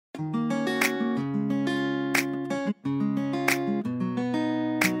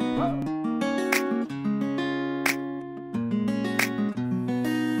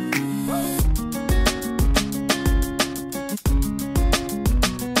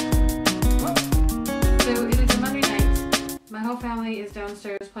is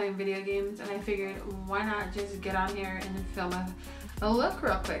downstairs playing video games, and I figured why not just get on here and film a look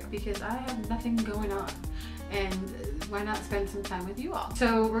real quick, because I have nothing going on, and why not spend some time with you all.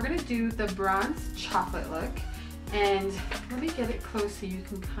 So we're gonna do the bronze chocolate look, and let me get it close so you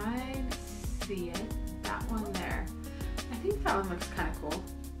can kind of see it. That one there. I think that one looks kind of cool.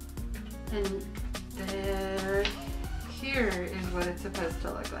 And there, here is what it's supposed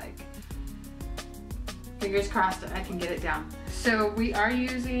to look like. Fingers crossed I can get it down. So we are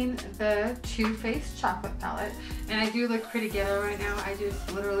using the Too Faced chocolate palette, and I do look pretty ghetto right now. I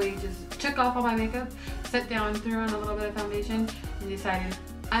just literally just took off all my makeup, sat down, threw on a little bit of foundation, and decided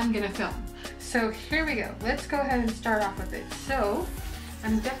I'm gonna film. So here we go. Let's go ahead and start off with it. So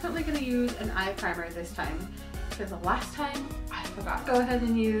I'm definitely gonna use an eye primer this time, because the last time I forgot. Go ahead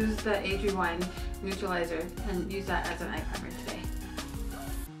and use the Age Rewind neutralizer and use that as an eye primer today.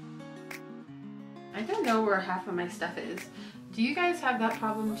 I don't know where half of my stuff is. Do you guys have that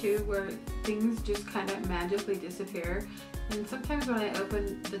problem too, where things just kind of magically disappear? And sometimes when I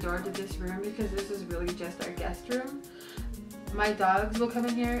open the door to this room, because this is really just our guest room, my dogs will come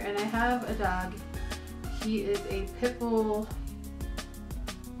in here, and I have a dog. He is a pit bull.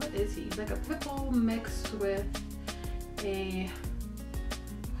 What is he? He's like a pit bull mixed with a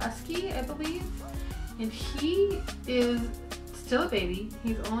husky, I believe. And he is still a baby.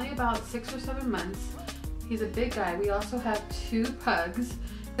 He's only about 6 or 7 months. He's a big guy. We also have 2 pugs.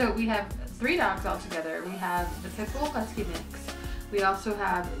 So we have 3 dogs altogether. We have the pit bull husky mix. We also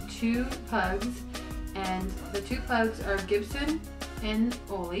have 2 pugs, and the 2 pugs are Gibson and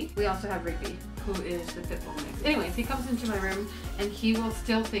Oli. We also have Rigby, who is the pit bull mix. Anyways, he comes into my room and he will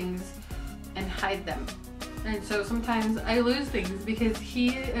steal things and hide them. And so sometimes I lose things because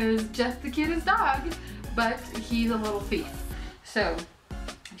he is just the cutest dog, but he's a little thief. So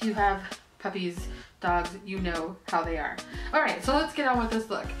if you have puppies, dogs, you know how they are. All right, so let's get on with this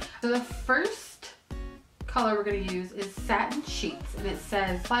look. So the first color we're gonna use is Satin Sheets, and it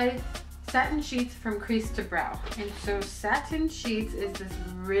says apply satin sheets from crease to brow. And so Satin Sheets is this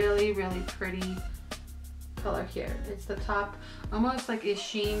really, really pretty color here. It's the top, almost like a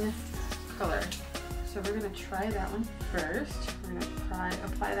sheen color. So we're gonna try that one first. We're gonna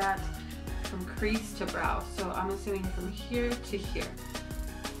apply that from crease to brow. So I'm assuming from here to here.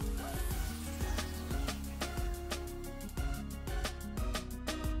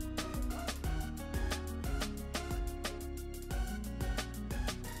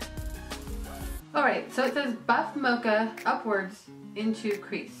 All right, so it says buff mocha upwards into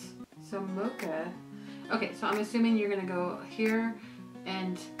crease. So mocha, okay, so I'm assuming you're gonna go here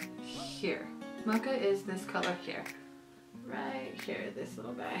and here. Mocha is this color here. Right here, this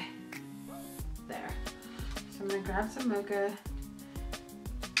little guy. There. So I'm gonna grab some mocha.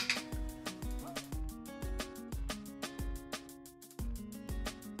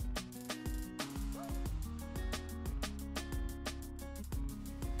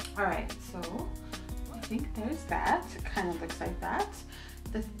 All right, so I think there's that. It kind of looks like that.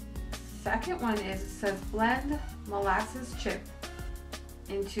 The second one is, it says blend molasses chip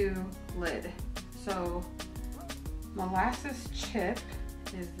into lid. So molasses chip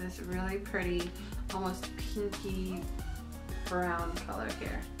is this really pretty, almost pinky brown color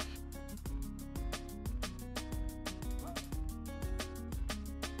here.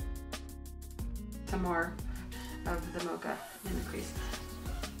 Some more of the mocha in the crease.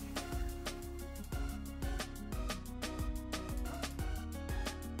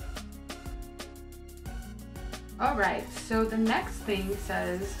 All right, so the next thing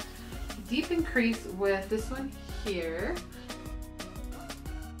says deepen crease with this one here.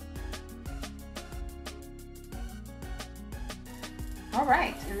 All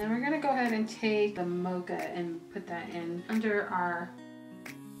right, and then we're gonna go ahead and take the mocha and put that in under our...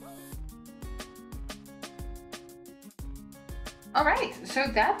 All right, so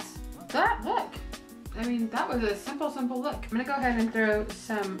that's that look. I mean, that was a simple look. I'm gonna go ahead and throw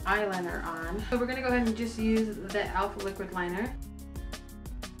some eyeliner on. So we're gonna go ahead and just use the e.l.f. liquid liner.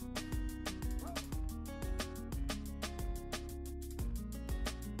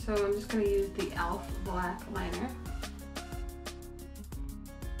 So I'm just gonna use the e.l.f. black liner.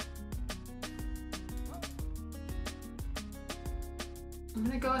 I'm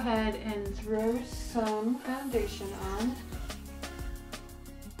gonna go ahead and throw some foundation on.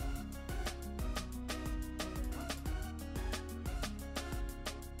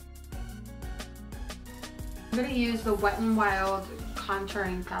 I'm going to use the Wet n Wild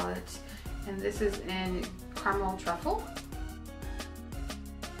contouring palette, and this is in Caramel Truffle.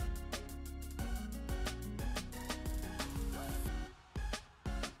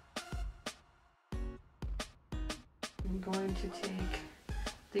 I'm going to take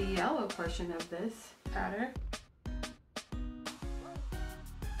the yellow portion of this powder.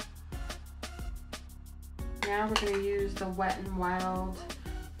 Now we're going to use the Wet n Wild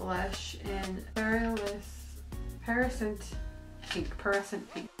blush in Pearlescent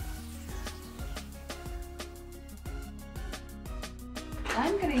Pink.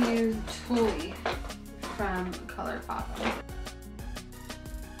 I'm going to use Tully from ColourPop.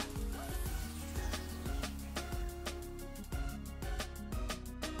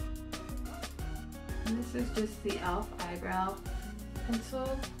 And this is just the e.l.f. eyebrow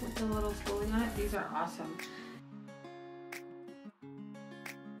pencil with a little spoolie on it. These are awesome.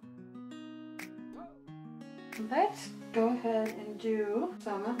 Let's go ahead and do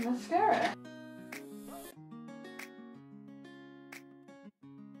some mascara.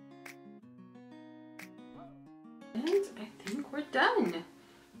 And I think we're done.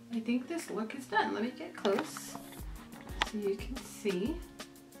 I think this look is done. Let me get close so you can see.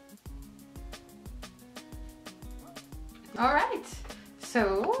 All right,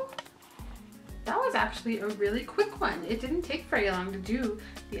 so that was actually a really quick one. It didn't take very long to do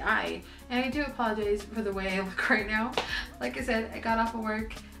the eye, and I do apologize for the way I look right now. Like I said, I got off of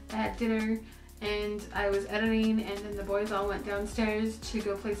work, I had dinner, and I was editing, and then the boys all went downstairs to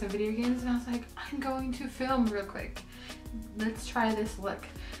go play some video games, and I was like, I'm going to film real quick. Let's try this look.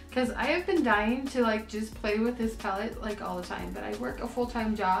 Because I have been dying to like just play with this palette like all the time, but I work a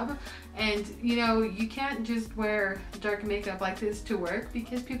full-time job, and you know, you can't just wear dark makeup like this to work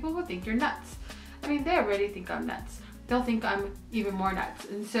because people will think you're nuts. I mean, they already think I'm nuts. They'll think I'm even more nuts.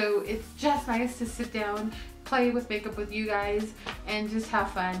 And so it's just nice to sit down, play with makeup with you guys, and just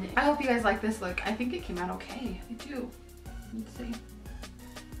have fun. I hope you guys like this look. I think it came out okay. I do. Let's see.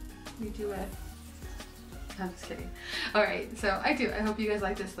 We do it. I'm just kidding. Alright, so I do. I hope you guys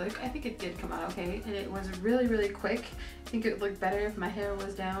like this look. I think it did come out okay, and it was really, really quick. I think it would look better if my hair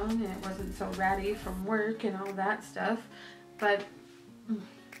was down and it wasn't so ratty from work and all that stuff. But,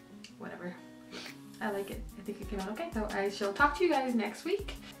 whatever. I like it. I think it came out okay. So I shall talk to you guys next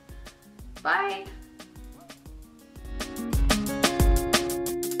week. Bye!